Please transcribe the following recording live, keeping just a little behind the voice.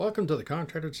Welcome to the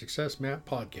Contractor Success Map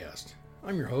podcast.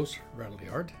 I'm your host, Bradley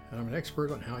Hart, and I'm an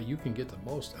expert on how you can get the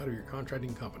most out of your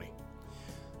contracting company.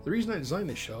 The reason I designed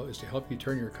this show is to help you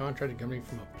turn your contracting company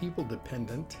from a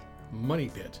people-dependent money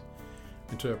pit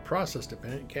into a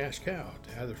process-dependent cash cow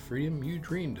to have the freedom you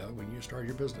dreamed of when you started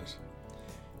your business.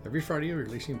 Every Friday, we're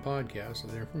releasing podcasts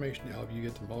with information to help you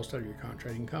get the most out of your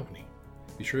contracting company.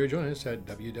 Be sure to join us at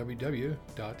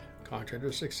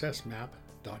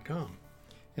www.contractorsuccessmap.com.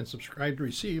 and subscribe to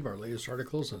receive our latest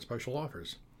articles and special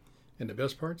offers. And the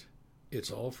best part,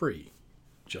 it's all free,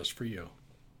 just for you.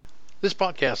 This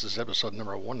podcast is episode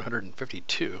number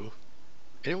 152,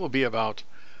 and it will be about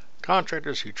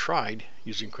contractors who tried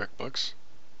using QuickBooks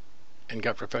and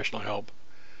got professional help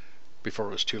before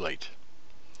it was too late.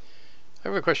 I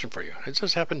have a question for you. Has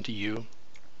this happened to you?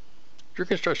 Your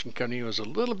construction company was a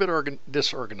little bit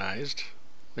disorganized.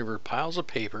 There were piles of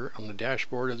paper on the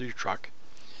dashboard of your truck,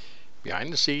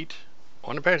 behind the seat,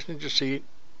 on the passenger seat,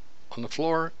 on the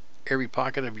floor, every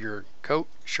pocket of your coat,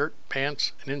 shirt,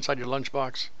 pants, and inside your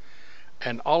lunchbox,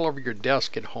 and all over your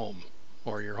desk at home,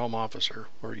 or your home office, or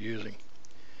where you're using.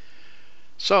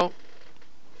 So,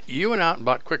 you went out and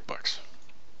bought QuickBooks,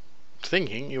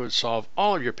 thinking it would solve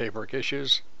all of your paperwork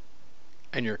issues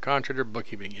and your contractor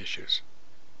bookkeeping issues.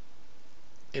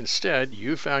 Instead,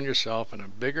 you found yourself in a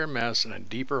bigger mess and a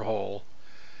deeper hole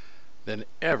than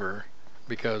ever,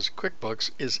 because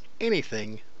QuickBooks is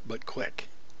anything but quick.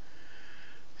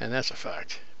 And that's a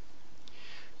fact.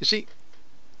 You see,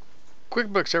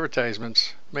 QuickBooks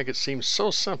advertisements make it seem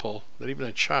so simple that even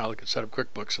a child could set up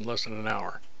QuickBooks in less than an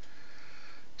hour.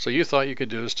 So you thought you could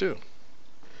do this too.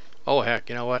 Oh heck,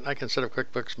 you know what? I can set up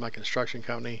QuickBooks for my construction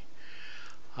company,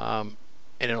 and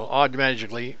it'll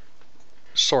automatically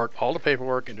sort all the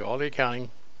paperwork and do all the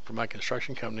accounting for my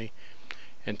construction company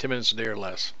in 10 minutes a day or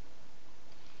less.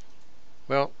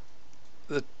 Well,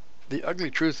 the ugly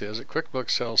truth is that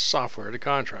QuickBooks sells software to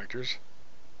contractors,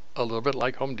 a little bit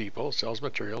like Home Depot sells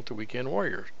material to weekend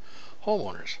warrior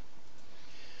homeowners.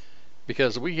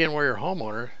 Because the weekend warrior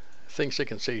homeowner thinks they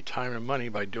can save time and money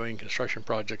by doing construction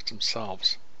projects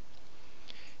themselves.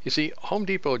 You see, Home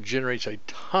Depot generates a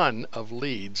ton of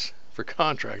leads for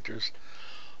contractors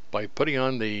by putting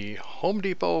on the Home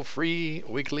Depot free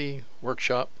weekly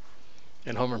workshop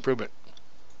and home improvement.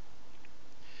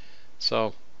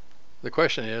 So, the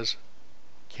question is,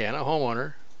 can a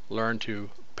homeowner learn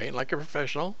to paint like a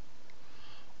professional,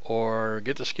 or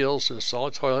get the skills to install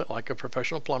a toilet like a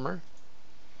professional plumber,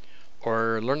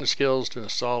 or learn the skills to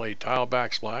install a tile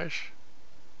backsplash,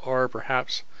 or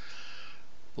perhaps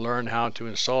learn how to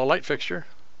install a light fixture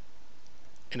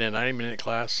in a 90-minute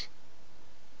class?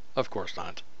 Of course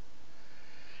not.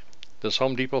 Does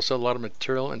Home Depot sell a lot of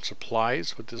material and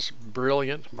supplies with this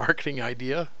brilliant marketing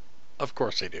idea? Of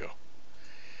course they do.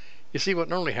 You see, what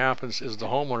normally happens is the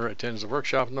homeowner attends the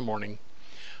workshop in the morning,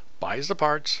 buys the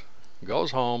parts,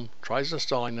 goes home, tries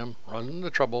installing them, runs into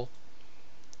trouble,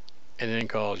 and then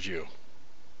calls you.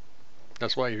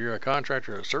 That's why if you're a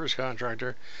contractor or a service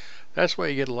contractor, that's why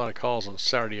you get a lot of calls on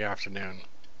Saturday afternoon.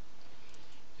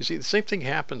 You see, the same thing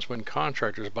happens when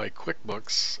contractors buy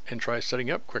QuickBooks and try setting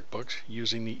up QuickBooks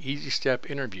using the Easy Step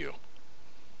interview.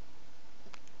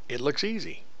 It looks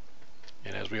easy.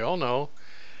 And as we all know,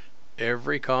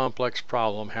 every complex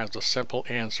problem has a simple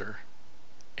answer,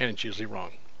 and it's usually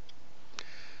wrong.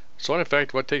 So in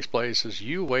effect, what takes place is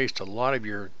you waste a lot of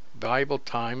your valuable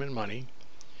time and money,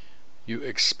 you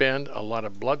expend a lot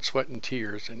of blood, sweat, and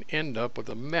tears, and end up with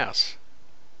a mess,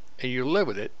 and you live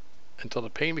with it until the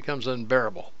pain becomes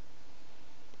unbearable.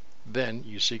 Then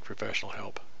you seek professional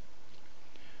help.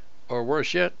 Or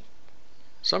worse yet,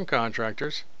 some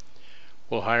contractors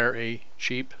will hire a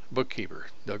cheap bookkeeper.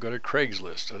 They'll go to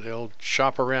Craigslist, or they'll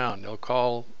shop around. They'll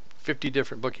call 50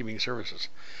 different bookkeeping services.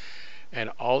 And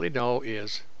all they know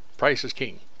is price is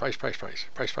king. Price, price, price,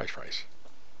 price, price, price.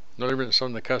 No different than some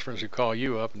of the customers who call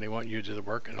you up and they want you to do the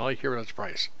work, and all you hear is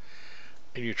price.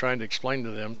 And you're trying to explain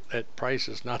to them that price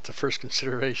is not the first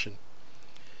consideration.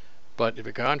 But if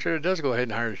a contractor does go ahead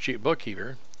and hire a cheap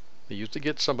bookkeeper, they usually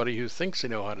get somebody who thinks they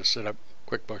know how to set up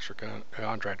QuickBooks for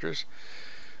contractors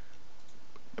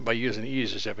by using the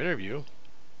Easy Step interview,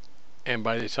 and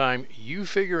by the time you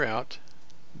figure out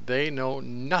they know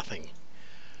nothing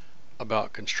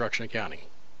about construction accounting.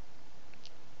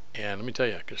 And let me tell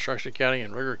you, construction accounting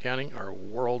and rigor accounting are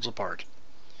worlds apart.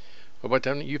 But by the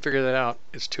time you figure that out,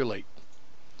 it's too late.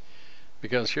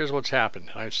 Because here's what's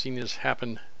happened. I've seen this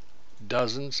happen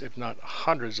dozens, if not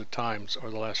hundreds of times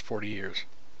over the last 40 years.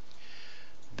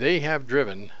 They have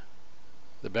driven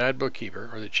the bad bookkeeper,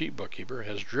 or the cheap bookkeeper,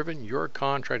 has driven your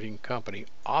contracting company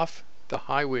off the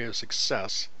highway of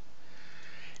success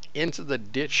into the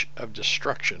ditch of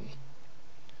destruction.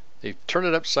 They've turned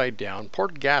it upside down,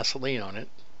 poured gasoline on it,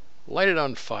 lighted it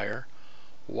on fire,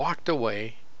 walked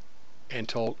away, and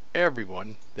told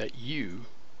everyone that you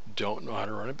don't know how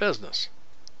to run a business.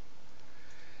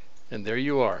 And there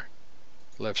you are,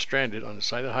 left stranded on the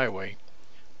side of the highway,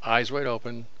 eyes wide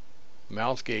open,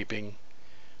 mouth gaping,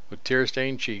 with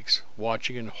tear-stained cheeks,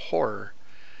 watching in horror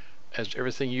as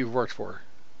everything you've worked for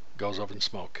goes up in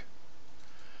smoke.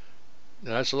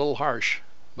 Now, that's a little harsh,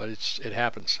 but it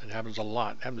happens. It happens a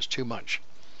lot. It happens too much.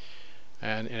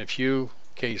 And in a few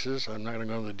cases, I'm not going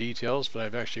to go into the details, but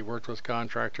I've actually worked with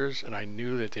contractors, and I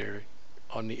knew that they're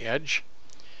on the edge.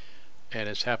 And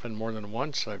it's happened more than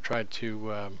once. I've tried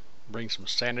to bring some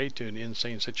sanity to an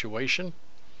insane situation.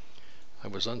 I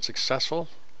was unsuccessful,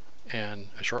 and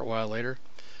a short while later,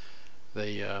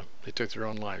 they took their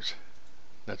own lives.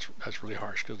 That's really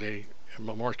harsh, because in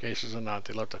more cases than not,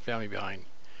 they left a family behind.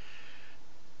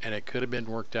 And it could have been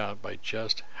worked out by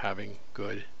just having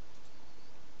good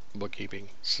bookkeeping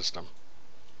system.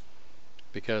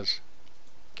 Because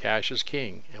cash is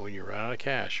king, and when you run out of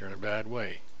cash, you're in a bad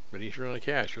way. But if you run out of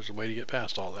cash, there's a way to get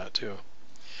past all that too.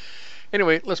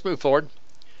 Anyway, let's move forward.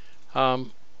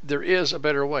 There is a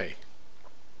better way.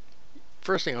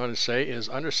 First thing I want to say is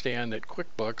understand that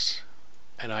QuickBooks,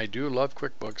 and I do love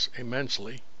QuickBooks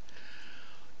immensely,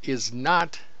 is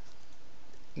not,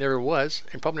 never was,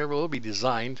 and probably never will be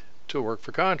designed to work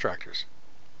for contractors.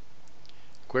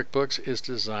 QuickBooks is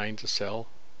designed to sell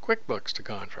QuickBooks to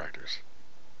contractors.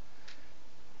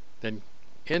 Then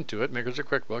Intuit, makers of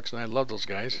QuickBooks, and I love those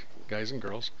guys and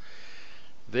girls,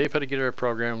 they put together a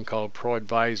program called Pro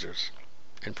Advisors.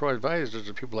 And Pro Advisors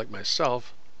are people like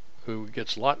myself who we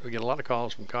get a lot of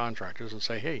calls from contractors and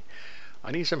say, hey,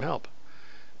 I need some help.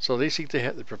 So they seek to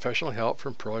get the professional help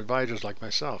from Pro Advisors like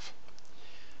myself.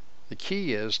 The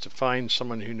key is to find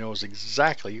someone who knows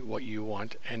exactly what you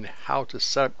want and how to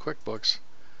set up QuickBooks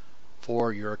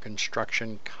for your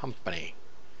construction company.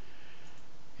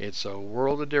 It's a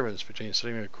world of difference between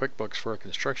setting up QuickBooks for a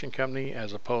construction company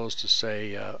as opposed to,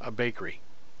 say, a bakery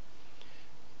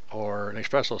or an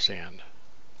espresso stand.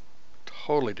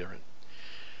 Totally different.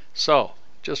 So,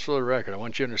 just for the record, I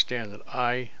want you to understand that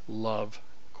I love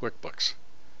QuickBooks.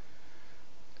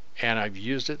 And I've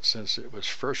used it since it was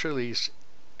first released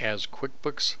as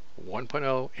QuickBooks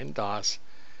 1.0 in DOS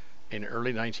in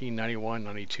early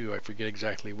 1991-92, I forget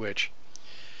exactly which.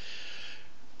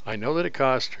 I know that it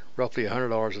cost roughly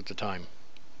 $100 at the time.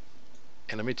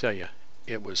 And let me tell you,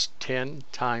 it was 10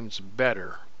 times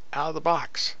better out of the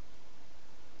box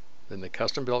than the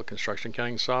custom-built construction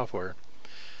accounting software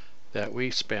that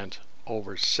we spent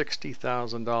over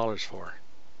 $60,000 for.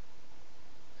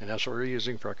 And that's what we're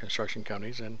using for our construction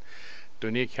companies and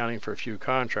doing the accounting for a few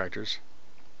contractors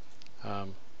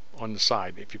on the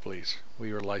side, if you please.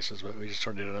 We were licensed, but we just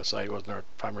turned it on the side. It wasn't our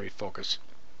primary focus.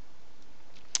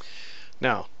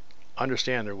 Now,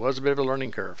 understand there was a bit of a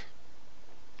learning curve.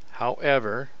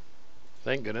 However,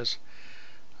 thank goodness,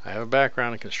 I have a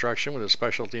background in construction with a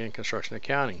specialty in construction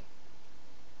accounting.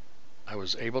 I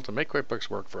was able to make QuickBooks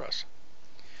work for us.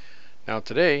 Now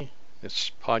today,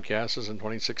 this podcast is in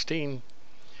 2016,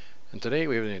 and today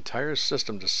we have an entire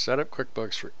system to set up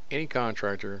QuickBooks for any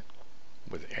contractor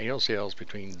with annual sales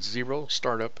between zero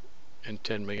startup and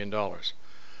 $10 million.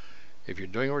 If you're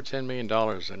doing over $10 million,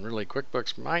 then really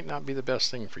QuickBooks might not be the best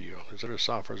thing for you. There's other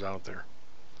softwares out there.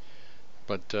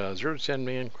 But 0 to 10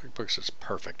 million, QuickBooks is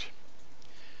perfect.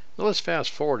 Now let's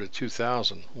fast forward to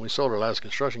 2000, when we sold our last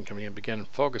construction company and began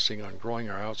focusing on growing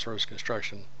our outsourced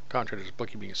construction contractors'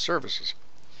 bookkeeping services.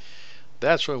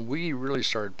 That's when we really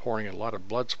started pouring a lot of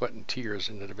blood, sweat, and tears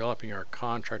into developing our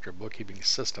contractor bookkeeping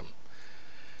system.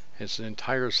 It's an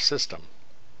entire system.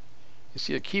 You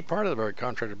see, a key part of our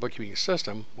contractor bookkeeping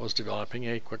system was developing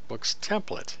a QuickBooks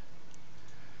template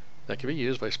that can be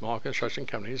used by small construction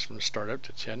companies from startup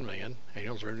to 10 million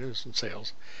annual revenues and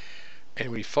sales.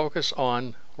 And we focus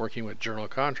on working with general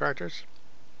contractors,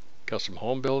 custom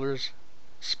home builders,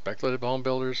 speculative home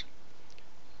builders,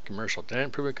 commercial tenant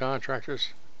improvement contractors,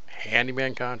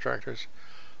 handyman contractors,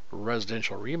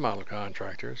 residential remodel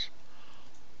contractors,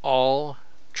 all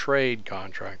trade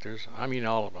contractors. I mean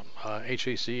all of them.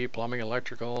 HVAC, plumbing,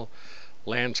 electrical,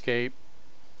 landscape,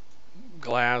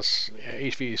 glass,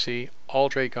 HVAC, all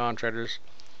trade contractors.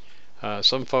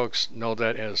 Some folks know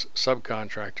that as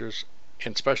subcontractors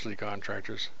and specialty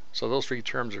contractors. So those three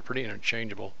terms are pretty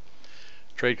interchangeable.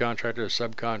 Trade contractors,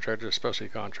 subcontractors,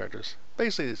 specialty contractors.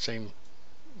 Basically the same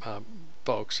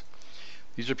folks.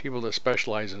 These are people that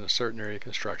specialize in a certain area of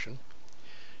construction.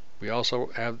 We also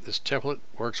have this template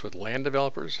works with land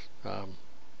developers.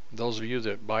 Those of you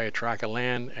that buy a tract of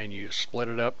land and you split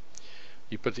it up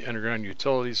You put the underground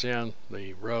utilities in,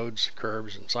 the roads,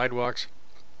 curbs, and sidewalks,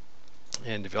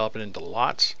 and develop it into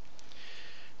lots.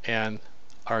 And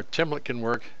our template can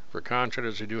work for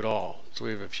contractors who do it all. So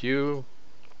we have a few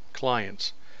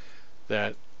clients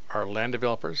that are land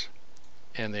developers,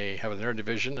 and they have another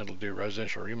division that'll do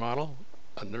residential remodel.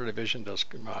 Another division does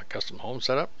custom home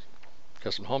setup,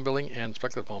 custom home building, and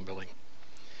speculative home building.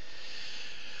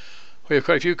 We have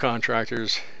quite a few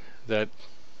contractors that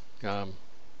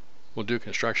will do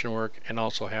construction work and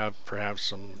also have perhaps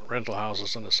some rental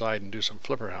houses on the side and do some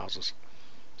flipper houses.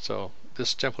 So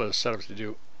this template is set up to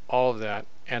do all of that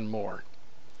and more.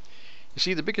 You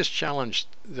see, the biggest challenge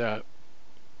that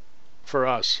for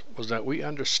us was that we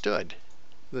understood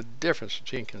the difference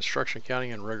between construction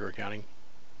accounting and regular accounting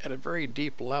at a very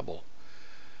deep level.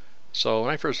 So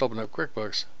when I first opened up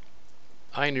QuickBooks,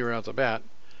 I knew right off the bat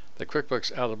that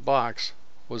QuickBooks out of the box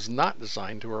was not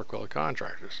designed to work well with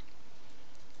contractors.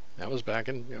 That was back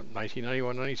in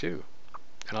 1991-92.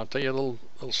 And I'll tell you a little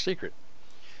secret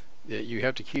that you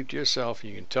have to keep to yourself.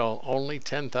 You can tell only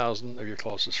 10,000 of your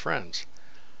closest friends.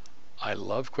 I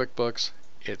love QuickBooks.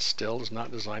 It still is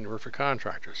not designed to work for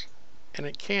contractors. And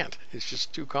it can't. It's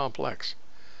just too complex.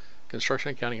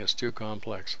 Construction accounting is too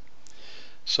complex.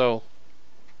 So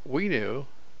we knew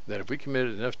that if we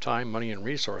committed enough time, money, and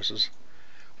resources,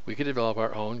 we could develop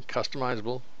our own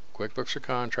customizable QuickBooks for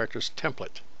Contractors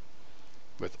template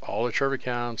with all the chart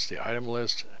accounts, the item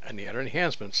list, and the other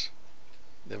enhancements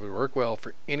that would work well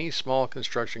for any small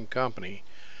construction company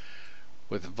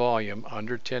with volume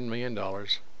under $10 million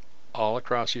all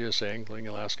across the USA, including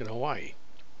Alaska and Hawaii.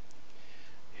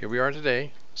 Here we are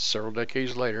today, several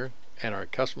decades later, and our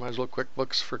customizable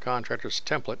QuickBooks for Contractors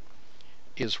template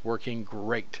is working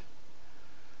great,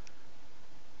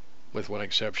 with one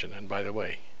exception. And by the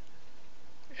way,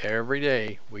 every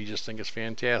day we just think it's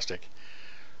fantastic.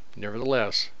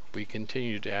 Nevertheless, we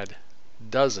continue to add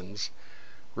dozens,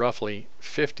 roughly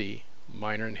 50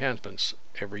 minor enhancements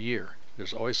every year.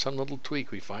 There's always some little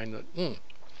tweak we find that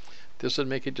this would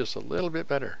make it just a little bit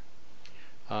better.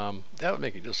 That would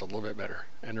make it just a little bit better.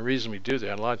 And the reason we do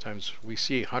that, a lot of times we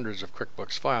see hundreds of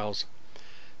QuickBooks files,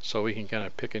 so we can kind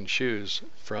of pick and choose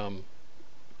from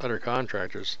other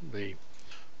contractors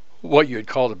what you'd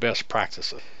call the best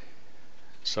practices.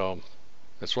 So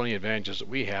that's one of the advantages that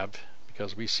we have,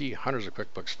 because we see hundreds of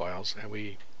QuickBooks files and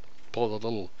we pull the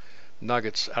little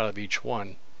nuggets out of each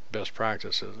one, best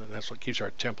practices, and that's what keeps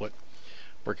our template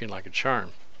working like a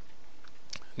charm.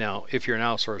 Now, if you're an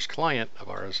outsourced client of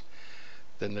ours,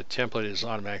 then the template is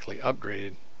automatically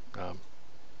upgraded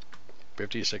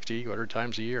 50, 60, 100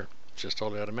 times a year. It's just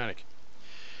totally automatic.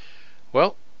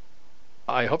 Well,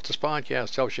 I hope this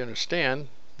podcast helps you understand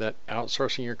that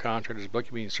outsourcing your contractor's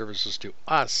bookkeeping services to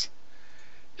us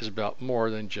is about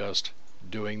more than just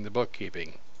doing the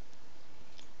bookkeeping.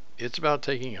 It's about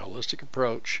taking a holistic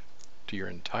approach to your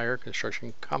entire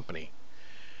construction company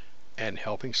and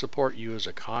helping support you as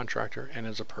a contractor and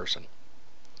as a person.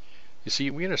 You see,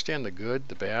 we understand the good,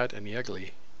 the bad, and the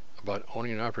ugly about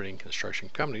owning and operating construction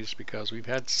companies because we've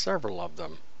had several of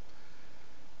them.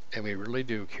 And we really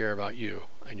do care about you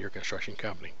and your construction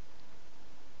company.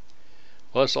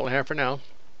 Well, that's all I have for now.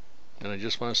 And I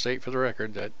just want to state for the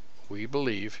record that we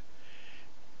believe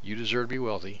you deserve to be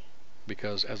wealthy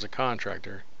because as a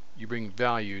contractor, you bring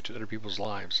value to other people's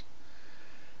lives.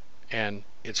 And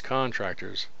it's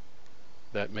contractors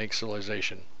that make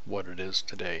civilization what it is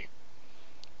today.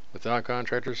 Without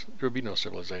contractors, there would be no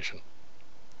civilization.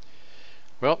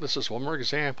 Well, this is one more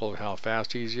example of how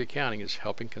Fast Easy Accounting is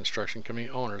helping construction company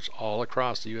owners all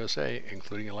across the USA,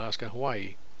 including Alaska and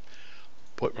Hawaii,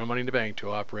 put more money in the bank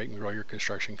to operate and grow your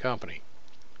construction company.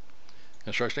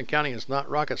 Construction accounting is not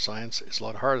rocket science. It's a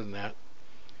lot harder than that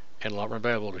and a lot more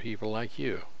valuable to people like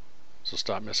you. So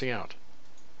stop missing out.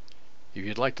 If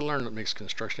you'd like to learn what makes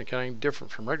construction accounting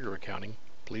different from regular accounting,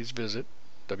 please visit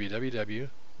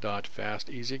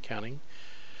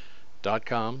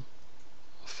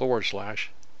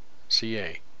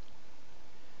www.fasteasyaccounting.com/CA.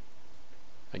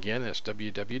 Again, that's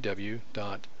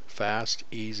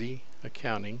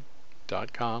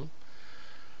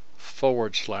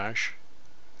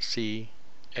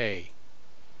www.fasteasyaccounting.com/CA.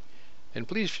 And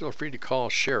please feel free to call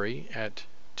Sherry at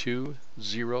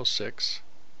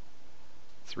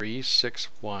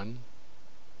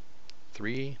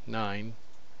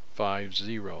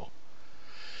 206-361-3950.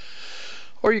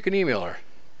 Or you can email her,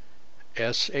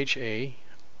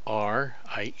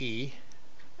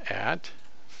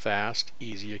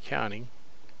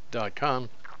 sharie@fasteasyaccounting.com,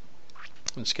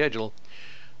 and schedule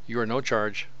your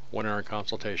no-charge 1-hour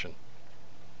consultation.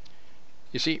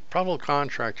 You see, probable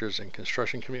contractors and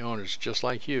construction company owners just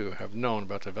like you have known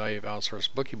about the value of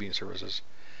outsourced bookkeeping services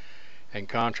and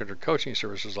contractor coaching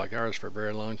services like ours for a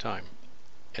very long time,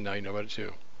 and now you know about it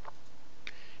too.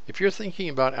 If you're thinking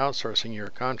about outsourcing your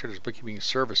contractor's bookkeeping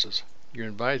services, you're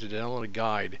invited to download a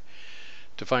guide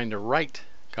to find the right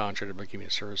contractor bookkeeping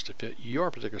service to fit your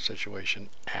particular situation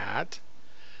at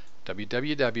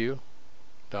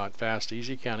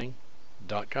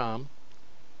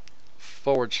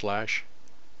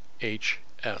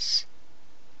www.fasteasyaccounting.com/HS.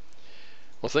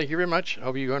 Well, thank you very much. I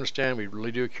hope you understand we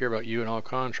really do care about you and all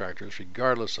contractors,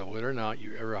 regardless of whether or not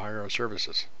you ever hire our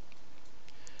services.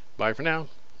 Bye for now.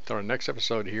 Until our next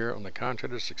episode here on the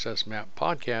Contractor Success Map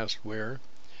podcast, where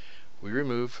we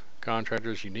remove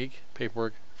contractors' unique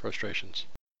paperwork frustrations.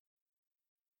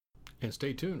 And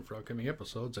stay tuned for upcoming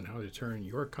episodes on how to turn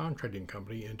your contracting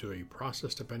company into a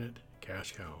process-dependent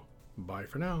cash cow. Bye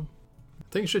for now.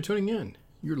 Thanks for tuning in.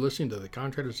 You're listening to the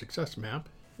Contractor Success Map.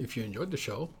 If you enjoyed the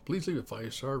show, please leave a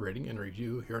 5-star rating and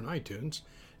review here on iTunes,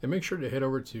 and make sure to head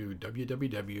over to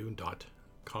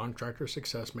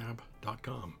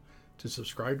www.contractorsuccessmap.com to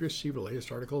subscribe to receive the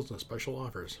latest articles and special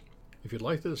offers. If you'd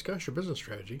like to discuss your business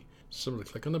strategy, simply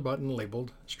click on the button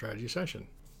labeled Strategy Session.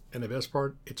 And the best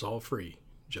part, it's all free,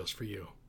 just for you.